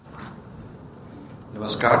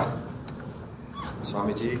नमस्कार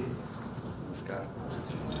स्वामी जी, नमस्कार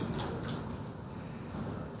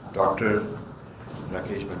doctor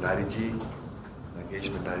Rakesh Bhandari ji,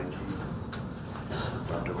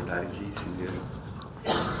 doctor Bhandari ji, senior.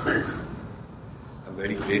 I'm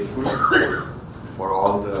very grateful for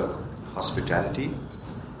all the hospitality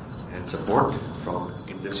and support from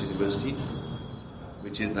Indus University,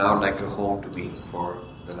 which is now like a home to me for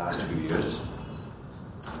the last few years.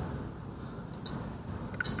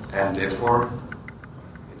 And therefore,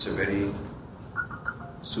 it's a very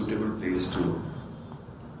suitable place to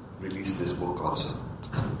release this book also.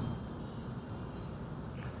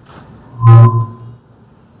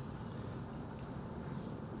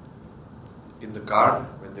 In the car,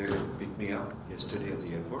 when they picked me up yesterday at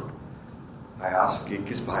the airport, I asked कि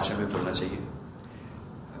किस भाषा में बोलना चाहिए.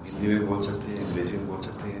 हम हिंदी में बोल सकते हैं, अंग्रेजी में बोल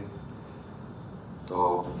सकते हैं. तो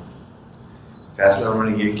फैसला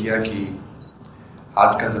उन्होंने ये किया कि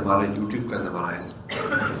आज का ज़माना YouTube का ज़माना है.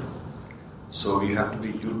 So we have to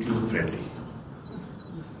be YouTube friendly.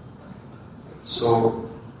 So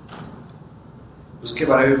उसके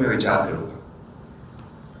बारे में मैं विचार करूँगा.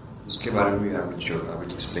 उसके बारे में I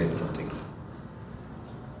will explain something.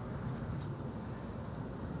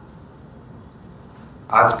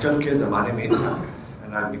 आजकल के ज़माने में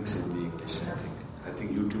and I'll mix in the English. I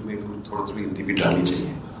think YouTube में थोड़ी हिंदी भी डालनी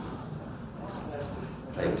चाहिए.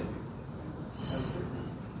 Right?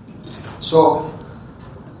 So,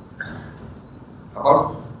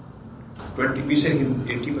 about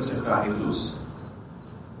 80% are Hindus,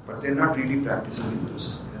 but they're not really practicing Hindus,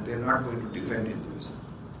 and they're not going to defend Hindus.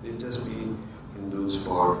 They'll just be Hindus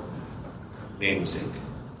for namesake.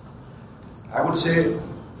 I would say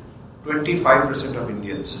 25% of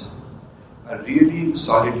Indians are really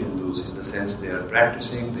solid Hindus in the sense they are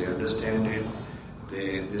practicing, they understand it,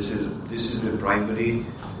 this is their primary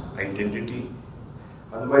identity.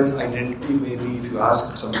 Otherwise, identity may be, if you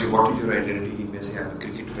ask somebody what is your identity, he may say I'm a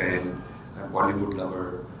cricket fan, I'm a Bollywood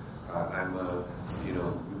lover, I'm a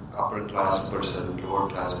upper class person, lower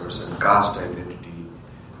class person, caste identity,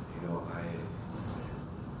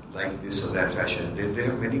 I like this or that fashion. They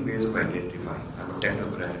have many ways of identifying. I'm a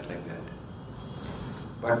technocrat like that.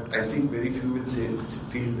 But I think very few will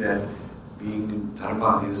feel that being in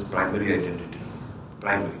dharma is primary identity.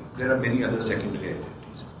 Primary. There are many other secondary identities.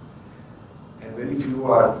 And very few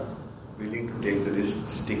are willing to take the risk,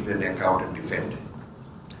 stick their neck out and defend.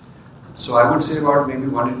 So I would say about maybe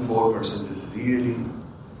 1 in 4 persons is really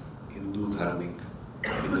Hindu dharmic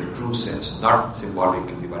in the true sense, not symbolic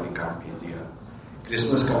in Diwali card भेज दिया,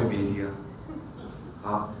 Christmas का भी भेज दिया,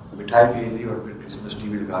 मिठाई भेज दी और फिर Christmas tree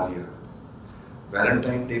भी लगा दिया,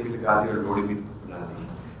 Valentine Day भी लगा दिया और लोहड़ी भी बना दी.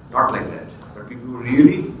 Not like that, but people who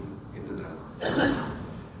really into dharma,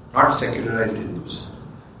 not secularized Hindus,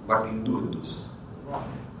 but Hindus,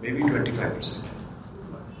 maybe 25%.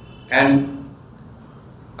 And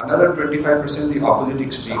another 25%, the opposite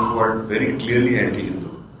extreme, who are very clearly anti-Hindu.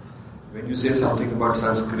 When you say something about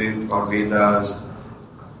Sanskrit or Vedas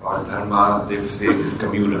or Dharma, they say it is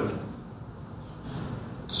communal.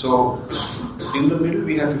 So, in the middle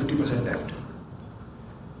we have 50% left.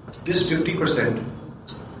 This 50%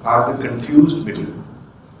 are the confused middle.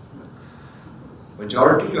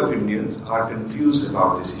 Majority of Indians are confused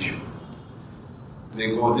about this issue. They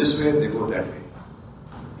go this way, they go that way.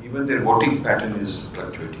 Even their voting pattern is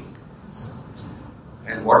fluctuating.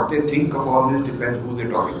 And what they think of all this depends who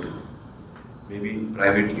they're talking to. Maybe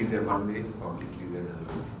privately they're one way, publicly they're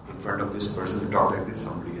another way. In front of this person they talk like this,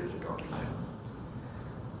 somebody else they talk like that.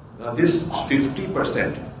 Now this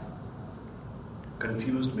 50%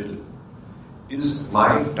 confused middle is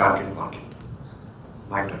my target market.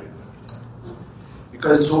 My target market.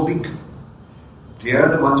 Because it's so big. They are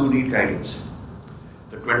the ones who need guidance.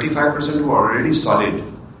 The 25% who are already solid,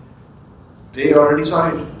 they are already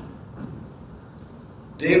solid.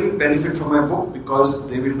 They will benefit from my book because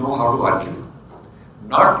they will know how to argue.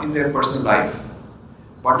 Not in their personal life,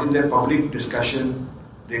 but in their public discussion,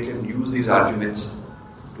 they can use these arguments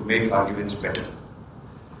to make arguments better.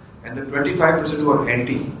 And the 25% who are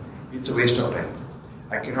anti, it's a waste of time.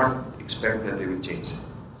 I cannot expect that they will change.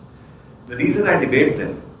 The reason I debate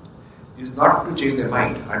them is not to change their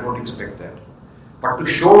mind, I don't expect that, but to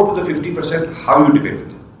show to the 50% how you debate with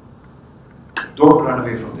them. Don't run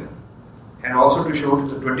away from them. And also to show to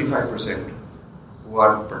the 25% who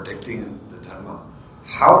are protecting the dharma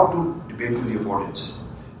how to debate with the opponents,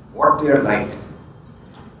 what they are like,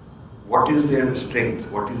 what is their strength,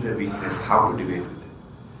 what is their weakness, how to debate with them.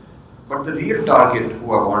 But the real target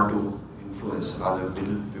who I want to influence are the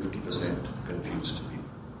middle 50% confused people.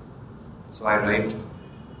 So I write,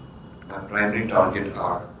 my primary target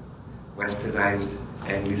are westernized,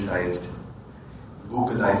 anglicized,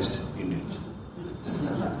 Googleized Indians.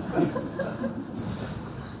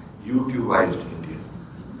 YouTubeized Indian.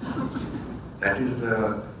 That is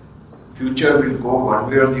the future will go one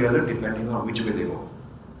way or the other depending on which way they go.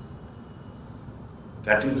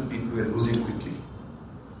 That is the people who are losing quickly.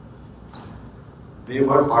 They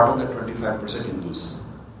were part of that 25% Hindus.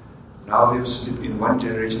 Now they've slipped, in one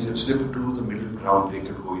generation, they've slipped to the middle ground. They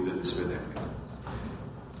could go either this way or that way.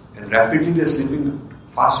 And rapidly they're slipping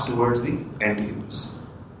fast towards the anti-Hindus.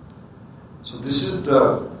 So this is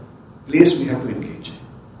the place we have to engage.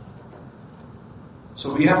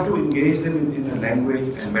 So we have to engage them in a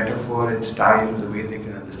language and metaphor and style the way they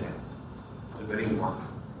can understand. It's very important.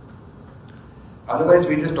 Otherwise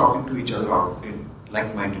we're just talking to each other out in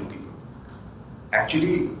like-minded people.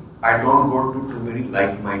 Actually, I don't go to too many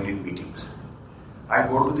like-minded meetings. I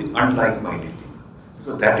go to the unlike-minded people.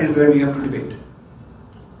 Because that is where we have to debate.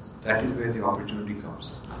 That is where the opportunity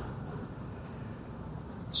comes.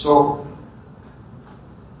 So,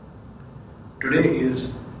 today is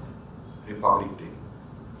Republic Day.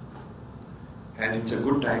 And it's a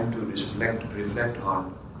good time to reflect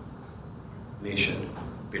on nation,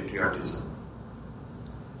 patriotism.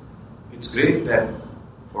 It's great that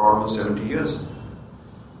for almost 70 years,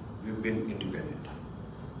 we've been independent.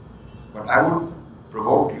 But I would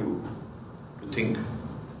provoke you to think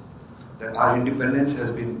that our independence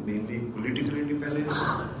has been mainly political independence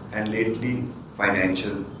and lately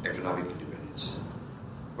financial, economic independence.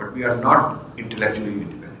 But we are not intellectually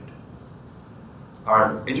independent.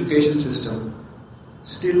 Our education system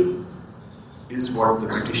still is what the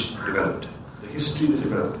British developed. The history they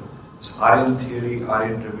developed. This Aryan theory,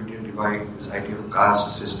 Aryan Dravidian divide, this idea of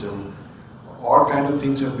caste system, all kind of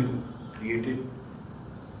things have been created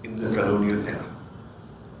in the colonial era.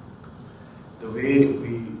 The way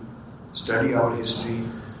we study our history,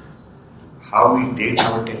 how we date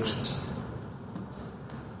our texts,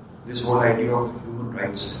 this whole idea of human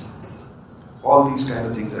rights, all these kind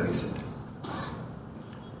of things are recent.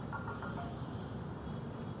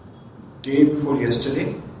 Day before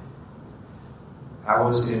yesterday, I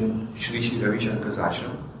was in Shri Shri Ravi Shankar's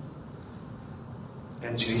ashram,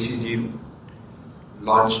 and Shri Shri Ji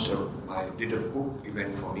did a book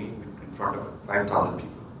event for me in front of 5,000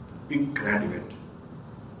 people. Big grand event.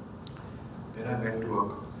 Then I went to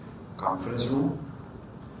a conference room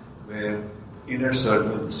where inner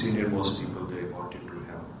circle, the senior most people, they wanted to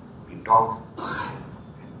have me talk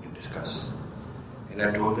and discuss. And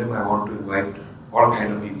I told them I want to invite all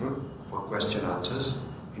kind of people for question answers,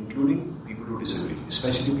 including people who disagree,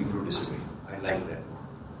 especially people who disagree. I like that.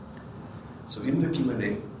 So in the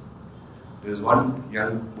Q&A, there's one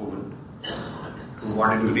young woman who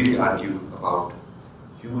wanted to really argue about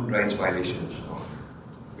human rights violations of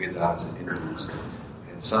Vedas and Hindus,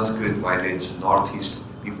 and Sanskrit violates Northeast,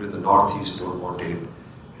 people in the Northeast don't want it,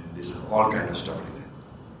 and this all kind of stuff like that.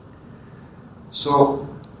 So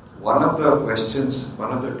one of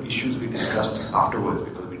the issues we discussed afterwards,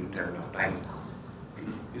 because we didn't have enough time,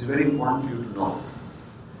 is very important for you to know.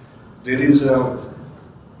 There is a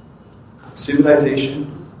civilization,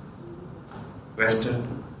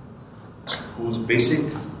 Western, whose basic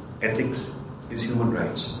ethics is human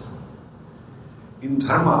rights. In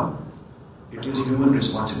Dharma, it is human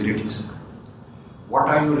responsibilities. What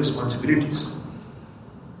are your responsibilities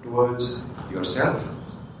towards yourself,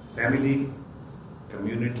 family,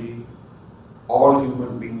 community, all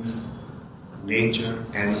human beings, nature,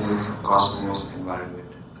 animals, cosmos,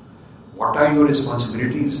 environment? What are your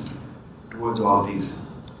responsibilities towards all these?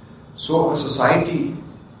 So a society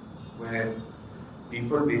where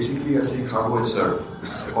people basically are saying, how do I serve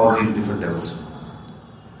all these different levels?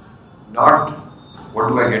 Not, what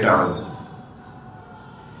do I get out of them?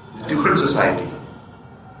 It's a different society.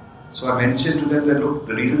 So I mentioned to them that, look,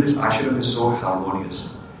 the reason this ashram is so harmonious,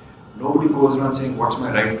 nobody goes around saying, what's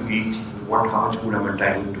my right to eat? How much food I'm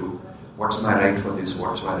entitled to? What's my right for this?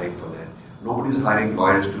 What's my right for that? Nobody's hiring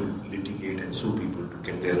lawyers to litigate and sue people to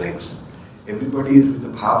get their rights. Everybody is with the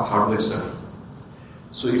bhav, how do I serve?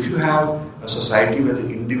 So if you have a society where the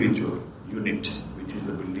individual unit, which is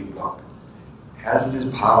the building block, has this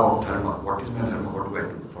bhav of dharma, what is my dharma, what do I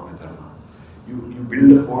do for my dharma? You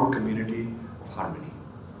build a whole community of harmony,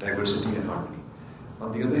 diversity and harmony.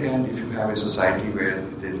 On the other hand, if you have a society where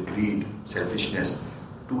there is greed, selfishness,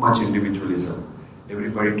 too much individualism,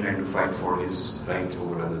 everybody trying to fight for his rights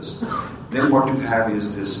over others, then what you have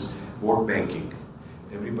is this vote banking.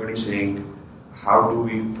 Everybody saying, how do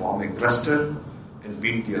we form a cluster and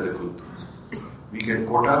beat the other group? We get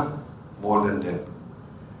quota more than them.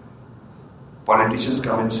 Politicians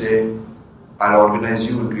come and say, I'll organize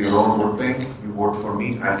you into your own vote bank, you vote for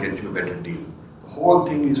me, I'll get you a better deal. The whole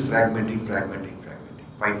thing is fragmenting,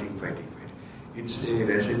 fighting. It's a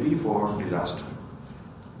recipe for disaster,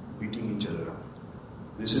 beating each other up.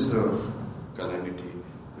 This is the calamity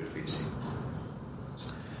we're facing.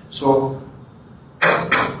 So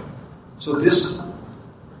this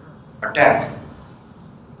attack,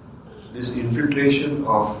 this infiltration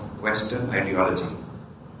of Western ideology,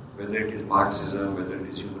 whether it is Marxism, whether it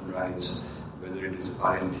is human rights, whether it is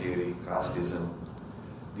Aryan theory, casteism.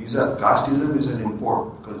 Casteism is an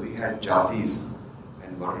import because we had jatis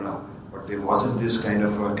and varna, but there wasn't this kind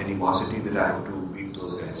of animosity that I have to beat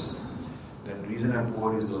those guys. The reason I'm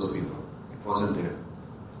poor is those people. It wasn't there.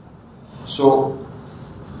 So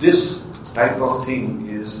this type of thing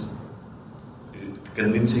is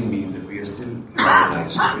convincing me that we are still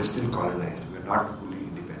colonized. We are not fully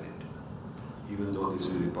independent. Even though this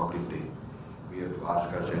is Republic Day, we have to ask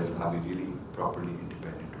ourselves, are we really properly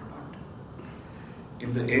independent or not?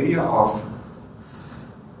 In the area of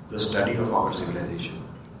the study of our civilization,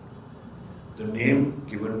 the name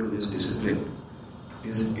given to this discipline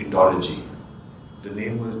is Indology. The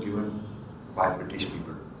name was given by British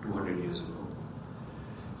people 200 years ago.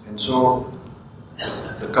 And so,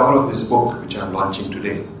 the cover of this book, which I'm launching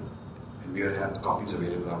today, and we have copies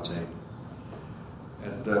available outside,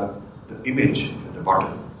 and the image at the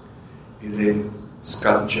bottom is a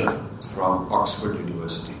sculpture from Oxford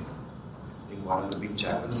University. In one of the big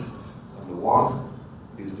chapels on the wall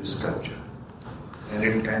is this sculpture.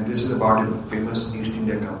 And this is about a famous East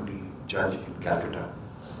India Company judge in Calcutta.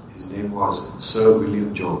 His name was Sir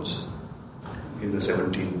William Jones in the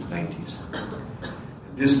 1790s.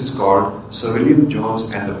 This is called Sir William Jones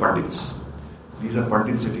and the Pundits. These are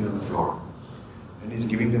pundits sitting on the floor. And he's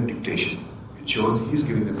giving them dictation. It shows he's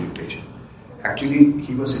giving them dictation. Actually,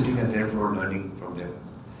 he was sitting at their floor learning from them.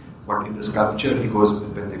 But in the sculpture, he goes,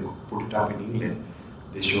 when they put it up in England,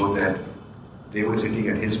 they show that they were sitting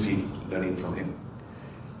at his feet learning from him.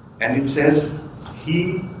 And it says,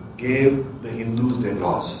 he gave the Hindus their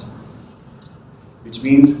laws. Which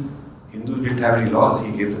means, Hindus didn't have any laws,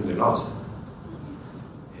 he gave them their laws.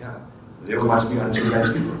 Yeah, they must be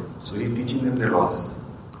uncivilized people. So he's teaching them their laws.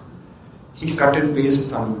 He cut and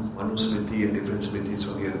paste some Manusmriti and different smritis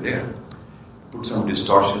from here and there, put some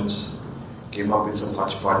distortions, came up with some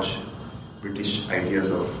hodgepodge British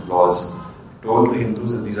ideas of laws, told the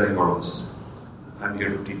Hindus that these are your laws. I'm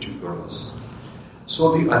here to teach you your laws.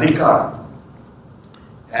 So the adhikar,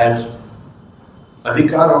 as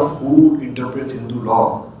adhikar of who interprets Hindu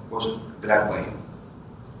law, was grabbed by him.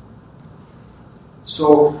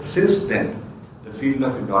 So since then, the field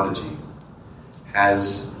of Indology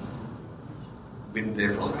has been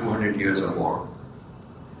there for 200 years or more.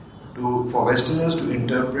 For Westerners to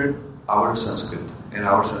interpret our Sanskrit and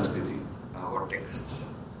our Sanskriti, our texts,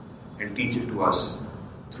 and teach it to us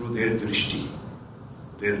through their drishti,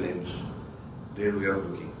 their lens, their way of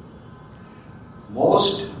looking.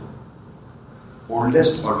 Most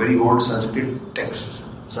oldest or very old Sanskrit texts,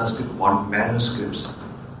 Sanskrit manuscripts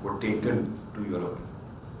were taken to Europe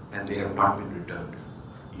and they have not been returned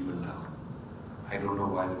even now. I don't know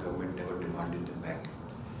why the government never demanded them back.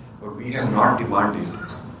 But we have not demanded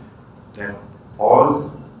that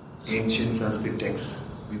all ancient Sanskrit texts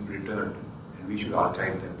be returned and we should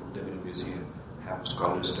archive them, put them in a museum, have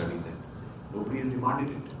scholars study them. Nobody has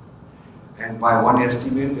demanded it. And by one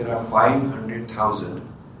estimate, there are 500,000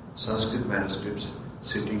 Sanskrit manuscripts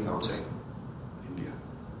sitting outside India.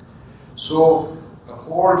 So, a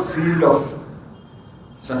whole field of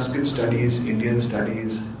Sanskrit studies, Indian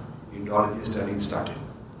studies, Indology studies started.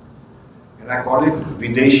 And I call it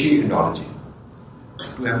Videshi Indology,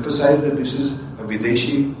 to emphasize that this is a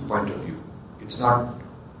Videshi point of view. It's not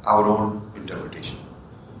our own interpretation.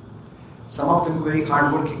 Some of them very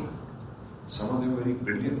hardworking, some of them very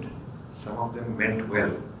brilliant, some of them meant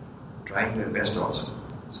well, trying their best also.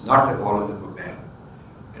 It's not that all of them were bad,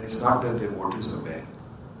 and it's not that their motives were bad.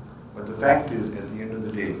 But the fact is, at the end of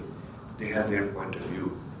the day, they had their point of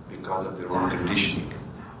view because of their own conditioning,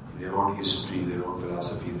 their own history, their own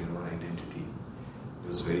philosophy, their own identity. It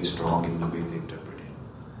was very strong in the way they interpreted.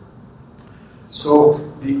 So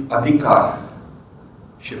the adhikar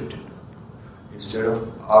shifted. Instead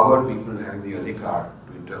of our people having the adhikar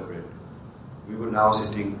to interpret, we were now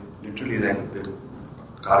sitting, literally like the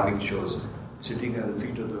carving shows, sitting at the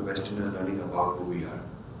feet of the Westerners learning about who we are.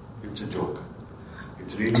 It's a joke.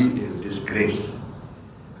 It's really a disgrace.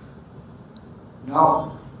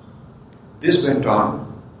 Now, this went on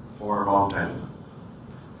for a long time.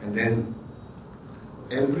 And then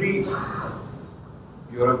every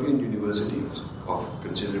European university of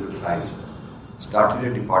considerable size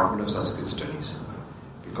started a department of Sanskrit studies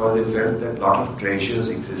because they felt that a lot of treasures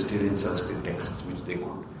existed in Sanskrit texts which they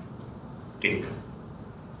could take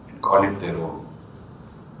and call it their own.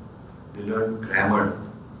 They learned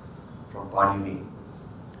grammar from Panini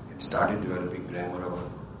and started developing grammar of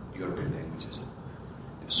European languages.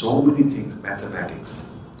 So many things, mathematics,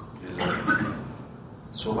 they learned.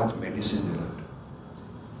 So much medicine they learned.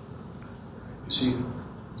 You see,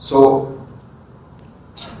 so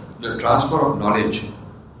the transfer of knowledge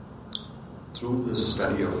through the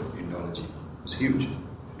study of Indology is huge.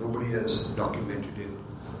 Nobody has documented it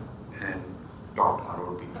and taught our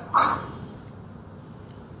own people.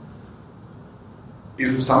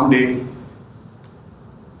 If someday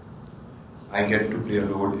I get to play a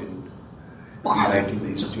role in rewriting the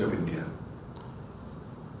history of India,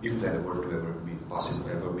 if that were to ever be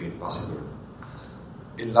possible,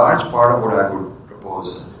 a large part of what I would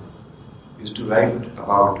propose is to write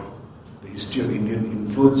about the history of Indian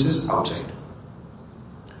influences outside.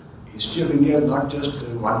 History of India is not just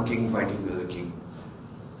one king fighting the other king,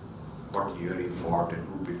 what year he fought and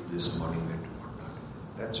who built this monument and whatnot.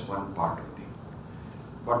 That's one part of it.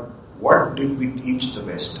 But what did we teach the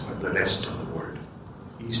West or the rest of the world?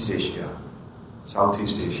 East Asia,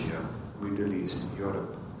 Southeast Asia, Middle East,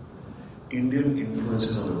 Europe. Indian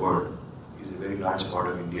influences on the world is a very large part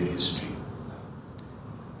of Indian history.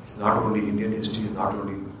 It's not only Indian history, is not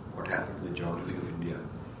only what happened in the geography of India,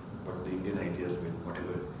 but the Indian ideas with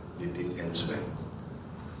whatever they did elsewhere.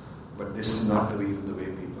 But this is not even the way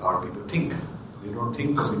our people think. They don't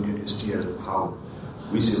think of Indian history as how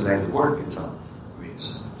we civilize the world in some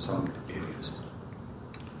ways, some areas.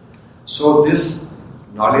 So this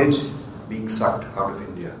knowledge being sucked out of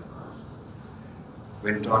India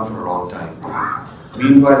went on for a long time.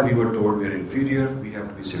 Meanwhile, we were told we are inferior, we have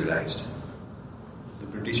to be civilized. The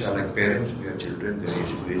British are like parents, we are children, they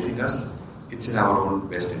are raising us. It's in our own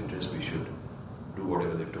best interest, we should do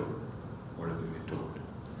whatever they're told, whatever we're told.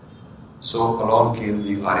 So along came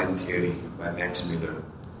the Aryan theory by Max Miller.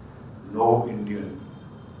 No Indian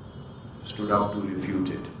stood up to refute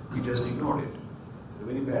it. He just ignored it. It's a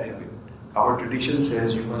very bad habit. Our tradition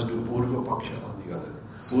says you must do Purva Paksha on the other.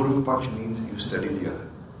 Purva Paksha means you study the other.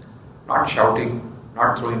 Not shouting,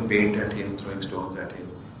 not throwing paint at him, throwing stones at him,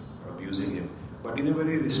 or abusing him, but in a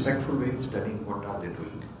very respectful way, studying what are they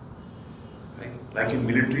doing. Right? Like in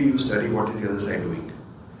military, you study what is the other side doing.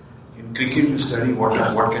 In cricket, you study what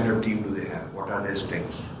kind of team do they have, what are their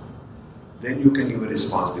strengths. Then you can give a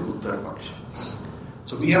response, the Uttar Paksha.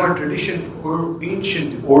 So we have a tradition,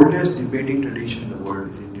 ancient, the oldest debating tradition in the world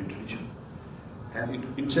is Indian tradition.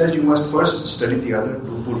 And it says you must first study the other, do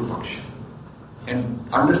Purva Paksha,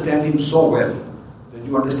 and understand him so well that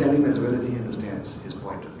you understand him as well as he understands his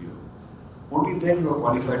point of view. Only then you are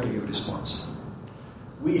qualified to give a response.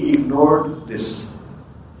 We ignored this.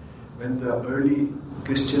 When the early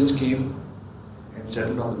Christians came and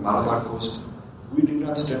settled on the Malabar coast, we did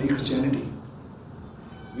not study Christianity.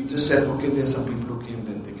 We just said, okay, there are some people who came,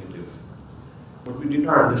 then they can live. But we did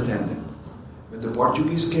not understand them. When the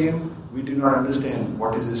Portuguese came, we did not understand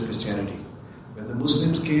what is this Christianity. When the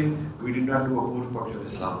Muslims came, we did not do a Purva Paksha of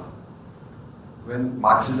Islam. When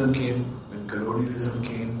Marxism came, when colonialism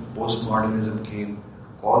came, postmodernism came,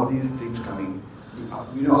 all these things coming,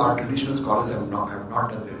 our traditional scholars have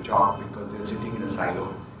not done their job because they are sitting in a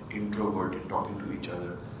silo, introverted, talking to each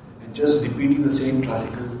other, and just repeating the same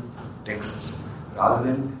classical texts rather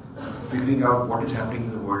than figuring out what is happening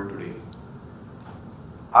in the world today.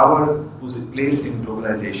 Our place in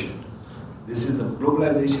globalization.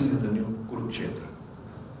 Globalization is the new Kurukshetra.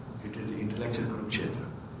 It is the intellectual Kurukshetra.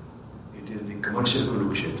 It is the commercial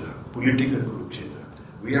Kurukshetra, political Kurukshetra.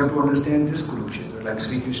 We have to understand this Kurukshetra, like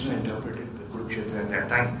Sri Krishna interpreted the Kurukshetra at that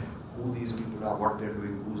time. Who these people are, what they're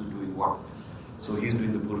doing, who's doing what. So he's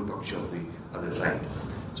doing the Purva Paksha of the other side.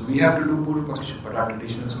 So we have to do Purva Paksha, but our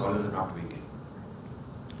traditional scholars are not doing it.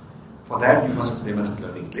 For that, they must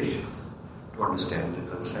learn English to understand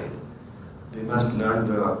the other side. They must learn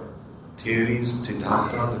the theories,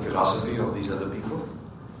 Siddhanta, the philosophy of these other people.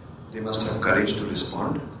 They must have courage to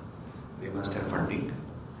respond. They must have funding.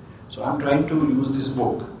 So I'm trying to use this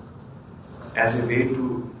book as a way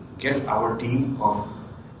to get our team of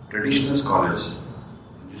traditional scholars.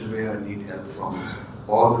 This is where I need help from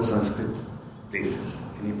all the Sanskrit places.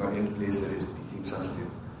 Anybody, any place that is teaching Sanskrit.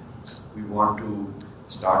 We want to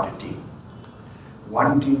start a team.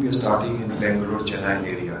 One team we are starting in Bangalore, Chennai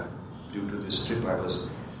area. Due to this trip, I was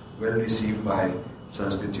well received by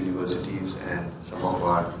Sanskrit universities and some of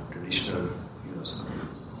our traditional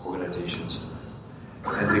organizations.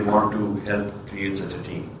 And they want to help create such a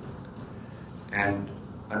team. And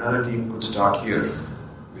another team could start here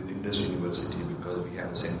within Indus University because we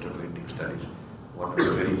have a center for Indic studies, one of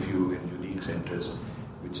the very few and unique centers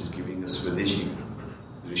which is giving a Swadeshi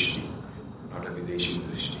Drishti, not a Videshi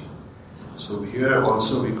Drishti. So here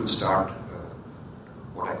also we could start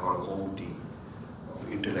what I call a home team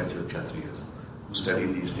of intellectual Kshatriyas who study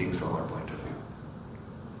these things from our point of view.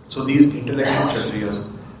 So these intellectual Kshatriyas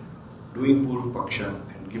doing Purv Paksha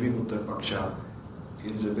and giving Uttar Paksha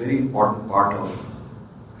is a very important part of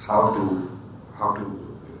how to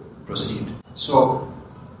proceed. So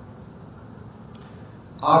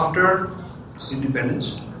after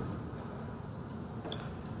independence,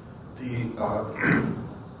 the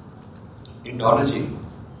Indology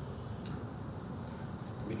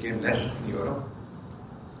became less in Europe.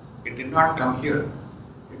 It did not come here.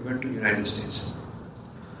 It went to the United States.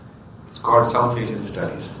 It's called South Asian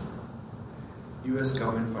Studies. US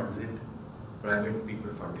government funded it, private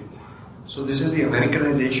people funded it. So this is the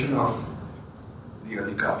Americanization of the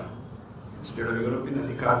Adhikar. Instead of European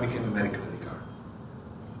Adhikar became American Adhikar.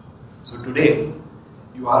 So today,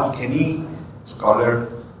 you ask any scholar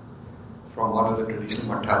from one of the traditional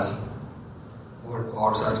mathas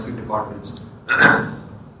or Sanskrit departments,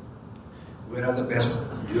 where are the best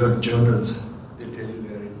journals? They'll tell you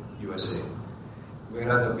they're in USA. Where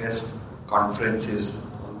are the best conferences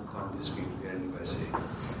on this field? They're in USA.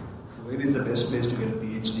 Where is the best place to get a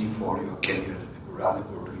PhD for your career? You would rather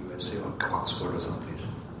go to USA or Oxford or someplace.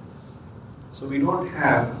 So we don't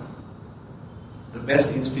have the best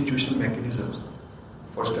institutional mechanisms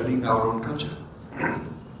for studying our own culture.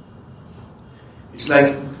 It's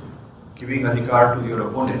like giving adhikar to your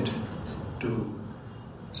opponent to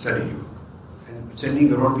study you and sending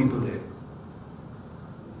your own people there.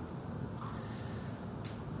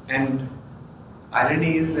 And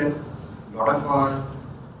irony is that a lot of our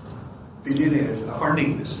billionaires are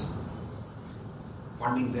funding this,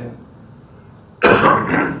 funding them.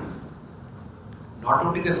 Not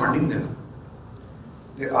only they're funding them,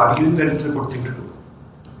 they're arguing that it's a good thing to do.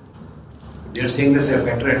 They're saying that they're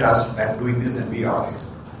better at us at doing this than we are.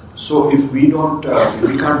 So if we don't, if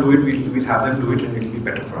we can't do it, we'll have them do it, and it'll be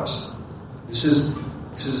better for us.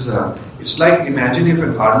 It's like, imagine if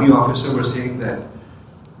an army officer were saying that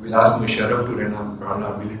we'll ask Musharraf to run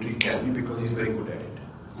our military academy because he's very good at it.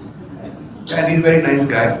 And he's a very nice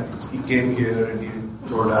guy. He came here and he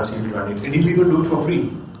told us he'll run it, and he'll even do it for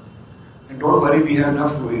free. And don't worry, we have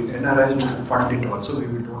enough NRI to fund it also.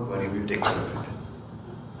 Don't worry, we'll take care of it.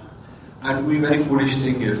 And it would be a very foolish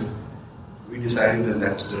thing if we decided that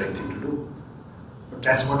that's the right thing to do. But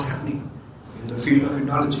that's what's happening in the field of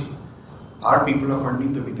Indology. Our people are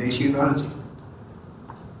funding the Videshi Indology.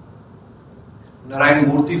 Narayan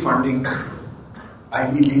Murthy funding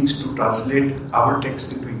Ivy Leagues to translate our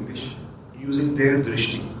text into English using their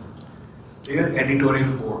drishti, their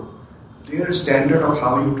editorial board, their standard of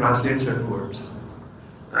how you translate certain words.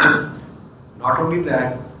 Not only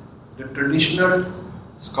that, the traditional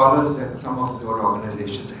scholars that some of your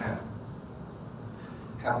organizations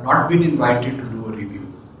have not been invited to do a review,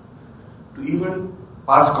 to even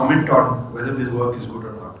pass comment on whether this work is good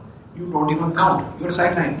or not. You don't even count. You're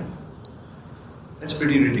sidelined. That's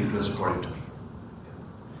pretty ridiculous according to me.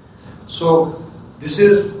 So this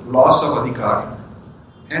is loss of adhikar,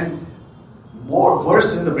 and worse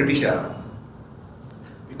than the British era,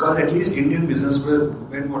 because at least Indian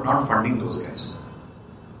businessmen were not funding those guys,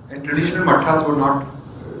 and traditional mathas were not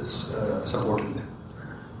supporting them.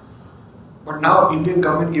 But now Indian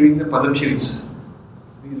government giving the Padam Shris,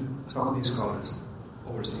 some of these scholars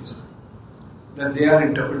overseas, that they are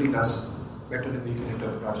interpreting us better than we can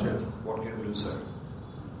interpret ourselves. What can we do, sir?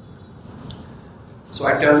 So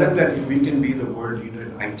I tell them that if we can be the world leader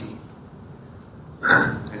in IT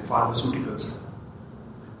and pharmaceuticals,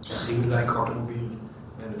 and things like automobile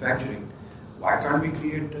manufacturing, why can't we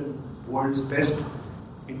create the world's best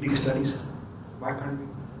Indic studies? Why can't we?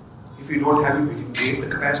 If we don't have it, we can create the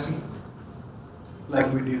capacity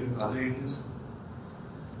like we did in other areas.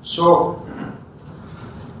 So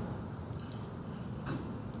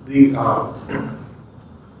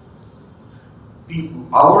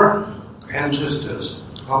our ancestors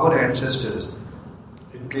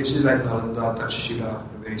in places like Nalanda,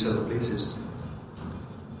 Takshashila, and various other places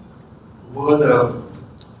were the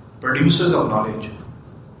producers of knowledge.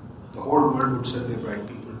 The whole world would send their bright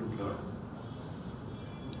people to learn.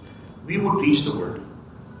 We would teach the world.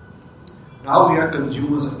 Now we are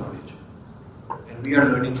consumers of knowledge, and we are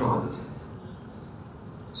learning from others.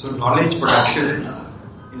 So knowledge production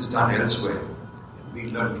is done elsewhere, and we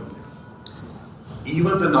learn from them.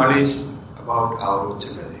 Even the knowledge about our own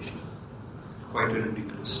civilization, quite a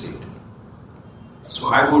ridiculous state. So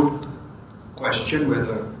I would question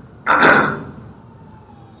whether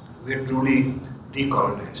we are truly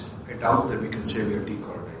decolonized. I doubt that we can say we are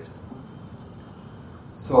decolonized.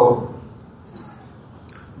 So,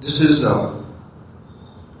 this is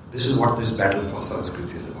what this battle for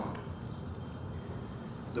Sanskrit is about.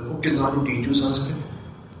 The book is not to teach you Sanskrit.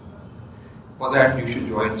 For that, you should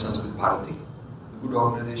join Sanskrit Bharati, a good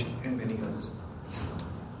organization, and many others.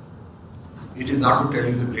 It is not to tell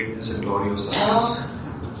you the greatness and glory of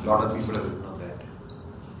Sanskrit. A lot of people have written on that.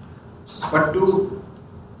 But to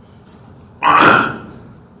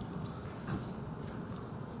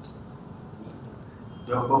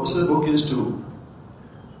the purpose of the book is to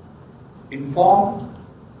inform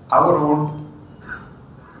our own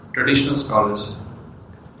traditional scholars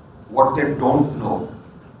what they don't know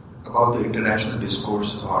about the international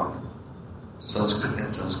discourse on Sanskrit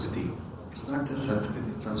and Sanskriti. It's not just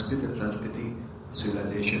Sanskrit. Sanskrit and Sanskriti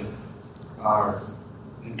civilization are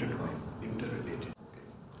intertwined, interrelated.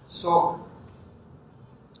 So,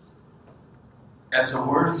 at the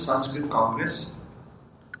World Sanskrit Congress,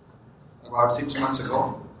 about 6 months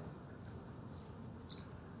ago,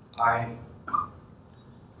 I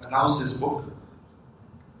announced this book,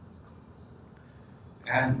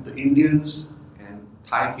 and the Indians and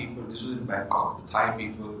Thai people, this was in Bangkok, the Thai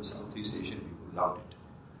people, Southeast Asian people loved it.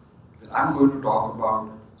 Because I'm going to talk about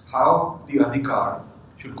how the Adhikar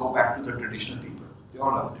should go back to the traditional people. They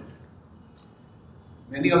all loved it.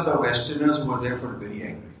 Many of the Westerners who were there were very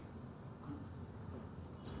angry.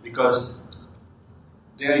 Because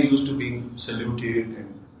they are used to being saluted and,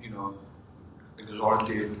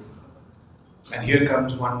 exalted. And here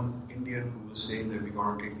comes one Indian who was saying that we're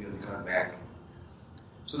going to take the Adhikar back.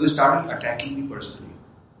 So they started attacking me personally,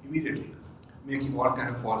 immediately, making all kind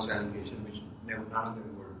of false allegations, which none of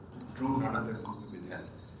them were true, none of them could be withheld.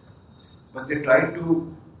 But they tried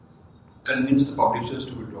to convince the publishers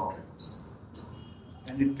to withdraw it.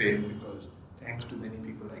 And it failed because, thanks to many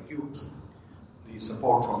people like you, the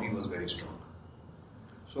support for me was very strong.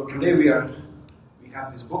 So today we have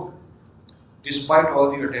this book, despite all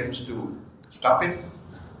the attempts to stop it.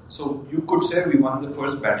 So you could say we won the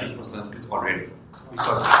first battle for Sanskrit already.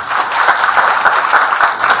 Because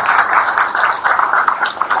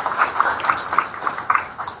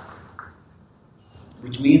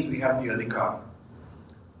which means we have the adhikar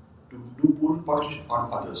to do purpash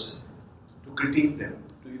on others, to critique them,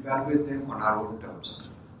 to evaluate them on our own terms,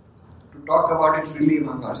 to talk about it freely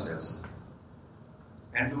among ourselves,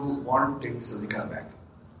 and to want to take this adhikar back.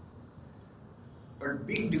 But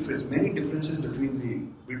big difference, many differences between the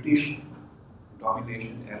British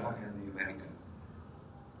domination era and the American.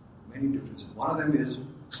 Many differences. One of them is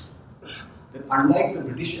that unlike the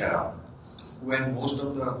British era, when most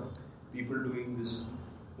of the people doing this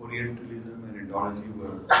Orientalism and Indology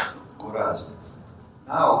were Goras,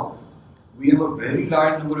 now we have a very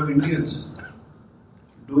large number of Indians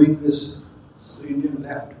doing this. The Indian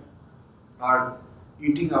left are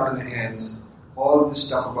eating out of their hands all this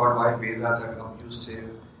stuff about why Vedas are abusive,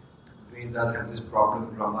 Vedas have this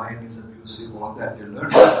problem, Ramayana is abusive, all that they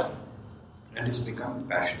learned. And it's become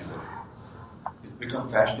fashionable. It's become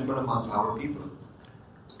fashionable among our people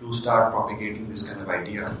to start propagating this kind of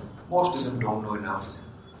idea. Most of them don't know enough.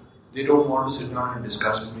 They don't want to sit down and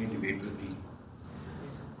discuss with me, debate with me.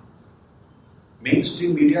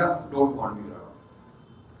 Mainstream media don't want me around.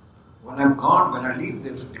 When I'm gone, when I leave,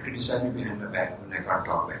 they criticize me behind my back when I can't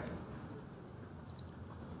talk back.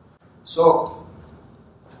 So,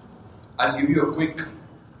 I'll give you a quick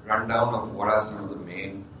rundown of what are some of the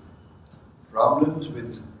main problems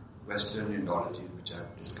with Western Indology which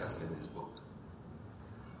I've discussed in this book.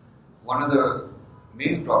 One of the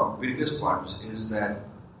main biggest ones is that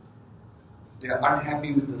they are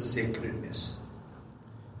unhappy with the sacredness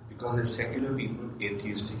because they're secular people,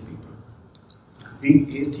 atheistic people.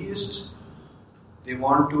 Being atheists, they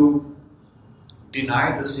want to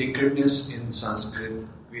deny the sacredness in Sanskrit,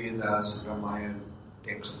 Vedas, Ramayana,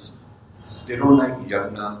 texts. They don't like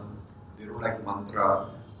yajna, they don't like mantra,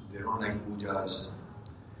 they don't like pujas.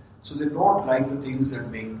 So they don't like the things that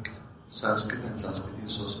make Sanskrit and Sanskriti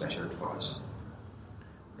so special for us.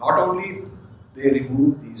 Not only they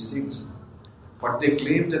remove these things, but they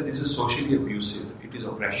claim that this is socially abusive. It is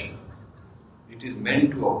oppression. It is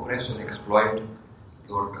meant to oppress and exploit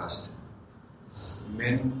lower caste.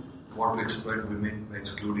 Men want to exploit women by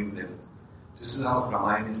excluding them. This is how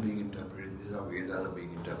Ramayana is being interpreted. This is how Vedas are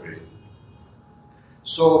being interpreted.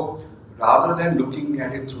 So, rather than looking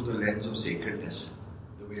at it through the lens of sacredness,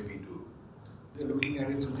 the way we do, they're looking at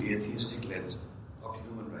it through the atheistic lens of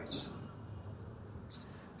human rights.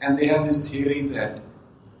 And they have this theory that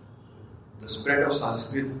the spread of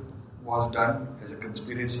Sanskrit was done as a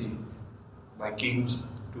conspiracy by kings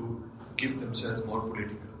to give themselves more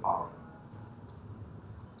political power.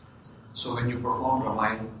 So when you perform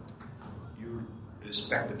Ramayana, you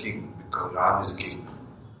respect the king because Ram is a king.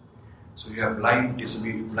 So you have blind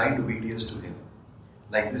obedience to him.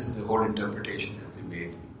 Like this, the whole interpretation has been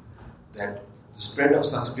made that the spread of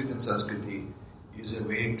Sanskrit and Sanskriti is a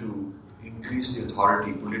way to increase the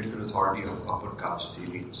authority, political authority of upper caste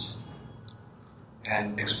elites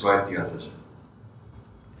and exploit the others.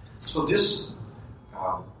 So this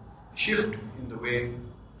shift in the way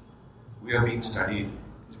we are being studied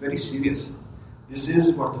is very serious. This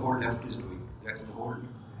is what the whole left is doing. That's the whole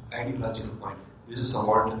ideological point. This is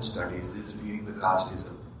subaltern studies. This is feeding the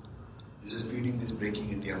casteism. This is feeding these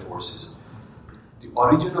breaking India forces. The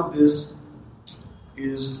origin of this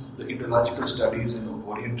is the ideological studies and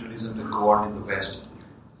Orientalism that go on in the West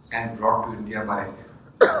and brought to India by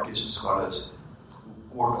British scholars who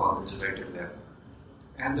quote all this right and left.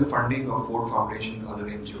 And the funding of Ford Foundation and other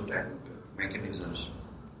NGO mechanisms.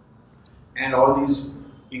 And all these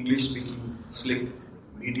English-speaking, slick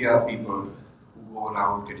media people who go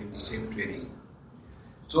around getting the same training.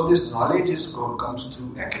 So this knowledge comes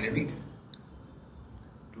through to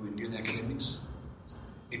Indian academics.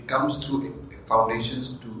 It comes through foundations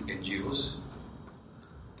to NGOs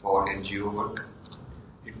for NGO work.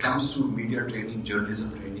 It comes through media training,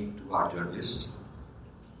 journalism training to our journalists.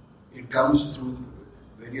 It comes through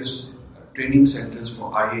various training centers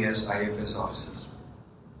for IAS, IFS officers.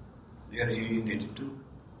 They are alienated too.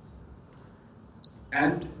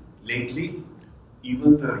 And lately,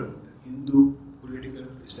 even the Hindu political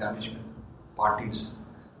establishment parties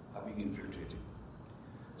are being infiltrated.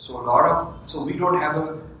 So we don't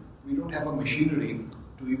have a machinery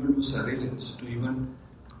to even do surveillance, to even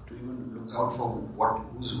look out for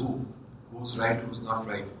who's right, who's not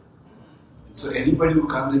right. So anybody who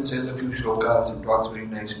comes and says a few shlokas and talks very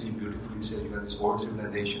nicely, beautifully, says you are this old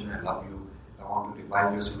civilization, I love you, I want to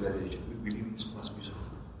revive your civilization, we believe it must be so.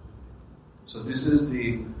 So this is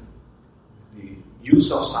the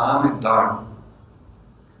use of Sam and Dhan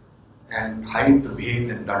and hide the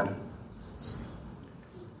Ved and Dand.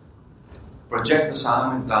 Project the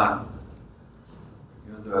Sam and Dhan,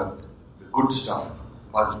 the good stuff,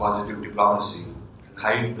 positive diplomacy, and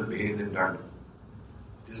hide the Ved and Dand.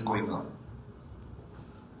 This is going on.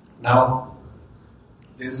 Now,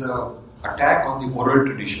 there is an attack on the oral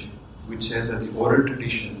tradition, which says that the oral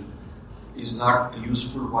tradition is not a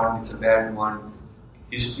useful one, it's a bad one.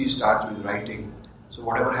 History starts with writing, so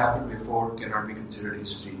whatever happened before cannot be considered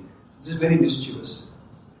history. This is very mischievous.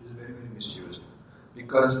 This is very, very mischievous.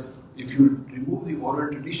 Because if you remove the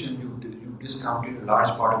oral tradition, you've discounted a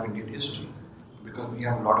large part of Indian history. Because we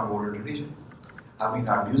have a lot of oral tradition. I mean,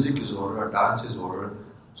 our music is oral, our dance is oral,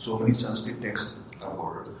 so many Sanskrit texts are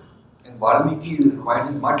oral. And Valmiki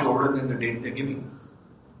is much older than the date they're giving.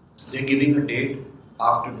 They're giving a date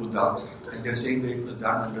after Buddha, and they're saying that it was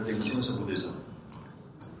done under the influence of Buddhism.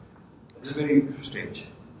 This is very strange.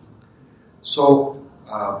 So,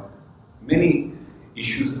 many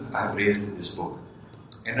issues I have raised in this book,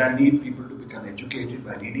 and I need people to become educated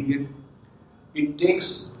by reading it. It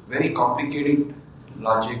takes very complicated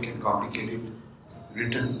logic and complicated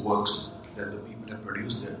written works that the people have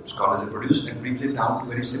produced, that scholars have produced, and brings it down to a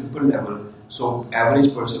very simple level, so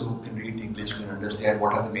average person who can read English can understand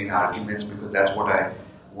what are the main arguments, because that's what I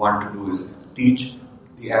want to do, is teach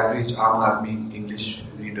the average Aam Aadmi English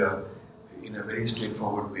reader in a very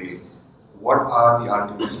straightforward way what are the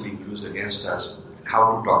arguments being used against us, and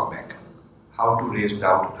how to talk back, how to raise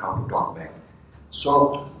doubt, and how to talk back.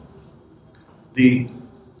 So,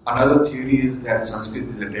 another theory is that Sanskrit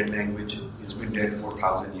is a dead language. It's been dead for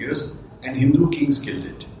 1,000 years, and Hindu kings killed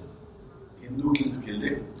it.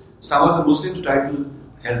 Some of the Muslims tried to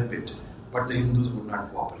help it, but the Hindus would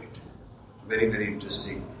not cooperate. Very, very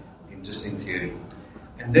interesting theory.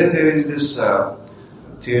 And then there is this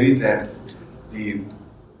theory that the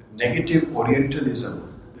negative Orientalism,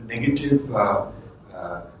 the negative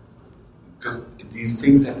these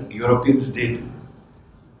things that Europeans did,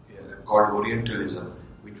 called Orientalism,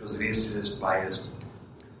 which was racist, biased.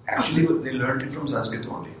 Actually, they learned it from Sanskrit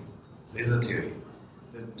only. There is a theory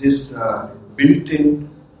that this built-in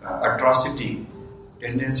atrocity,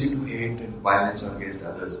 tendency to hate and violence against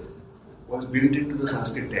others, was built into the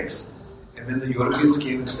Sanskrit text. And when the Europeans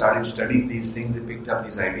came and started studying these things, they picked up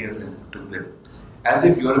these ideas and took them. As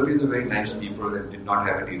if Europeans were very nice people and did not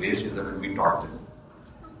have any racism, and we taught them.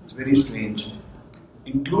 It's very strange.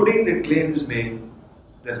 Including the claim is made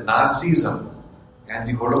that Nazism and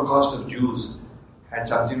the Holocaust of Jews had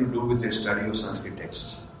something to do with their study of Sanskrit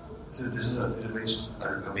texts. So this is a very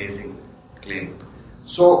amazing claim.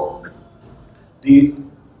 So the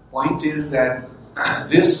point is that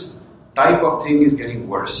this type of thing is getting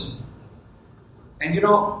worse. And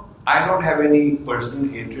I don't have any personal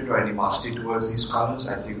hatred or animosity towards these scholars.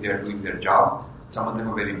 I think they are doing their job. Some of them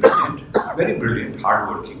are very brilliant,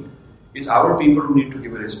 hardworking. It's our people who need to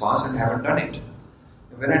give a response and haven't done it.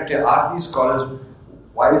 When I ask these scholars,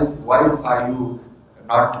 why are you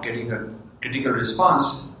not getting a critical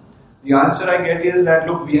response? The answer I get is that,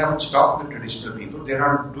 look, we haven't stopped the traditional people. They're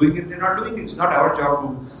not doing it. It's not our job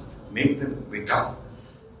to make them wake up.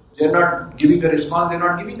 They're not giving a response. They're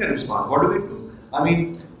not giving a response. What do we do? I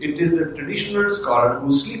mean, it is the traditional scholar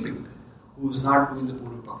who's sleeping, who's not doing the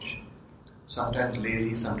Puru Paksha. Sometimes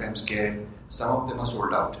lazy, sometimes scared. Some of them are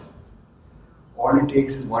sold out. All it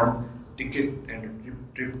takes is one ticket and a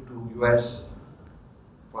trip to US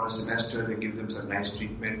for a semester. They give them some nice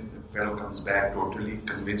treatment. The fellow comes back totally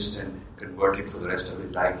convinced and converted for the rest of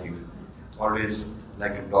his life. He's always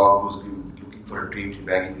like a dog who's looking for a treat,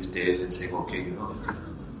 wagging his tail and saying, okay,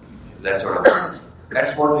 that sort of thing.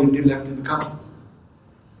 That's what the Indian left has become.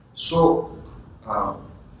 So, so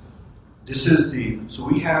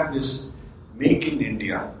we have this Make in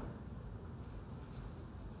India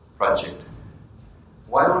project.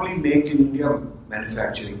 Why only Make in India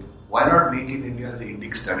manufacturing? Why not Make in India the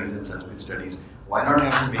Indic studies and Sanskrit studies? Why not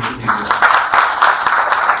have the Make in India?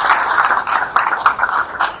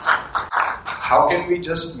 How can we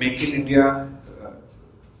just Make in India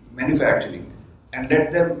manufacturing and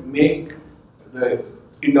let them make the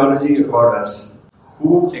Indology about us?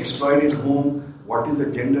 Who exploited whom? What is the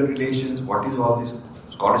gender relations? What is all this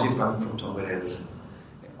scholarship coming from somewhere else?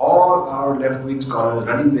 All our left-wing scholars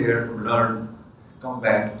running there to learn, come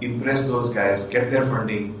back, impress those guys, get their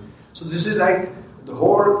funding. So this is like the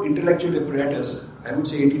whole intellectual apparatus, I would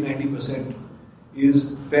say 80-90%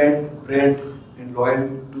 is fed, bred and loyal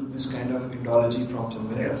to this kind of Indology from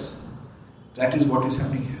somewhere else. That is what is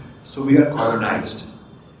happening here. So we are colonized.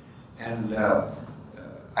 And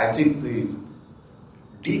I think the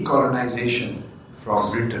decolonization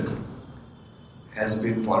from Britain has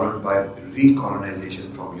been followed by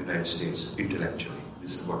recolonization from the United States intellectually.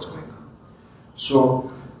 This is what's going on.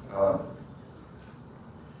 So,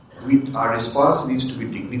 our response needs to be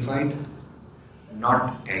dignified,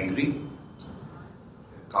 not angry,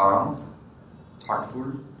 calm,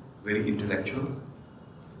 thoughtful, very intellectual.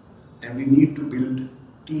 And we need to build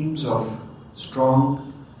teams of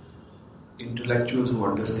strong intellectuals who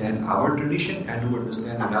understand our tradition and who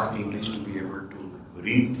understand enough English to be able to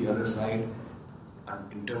read the other side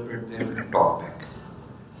and interpret them and talk back.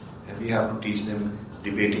 And we have to teach them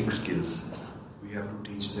debating skills. We have to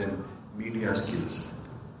teach them media skills.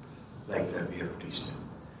 Like that we have to teach them.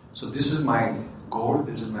 So this is my goal,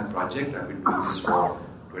 this is my project. I've been doing this for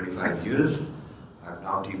 25 years. I've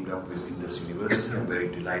now teamed up with Indus University. I'm very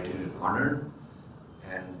delighted and honored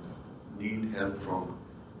and need help from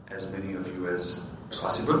as many of you as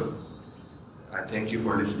possible. I thank you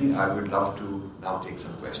for listening. I would love to now take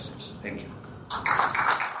some questions. Thank you.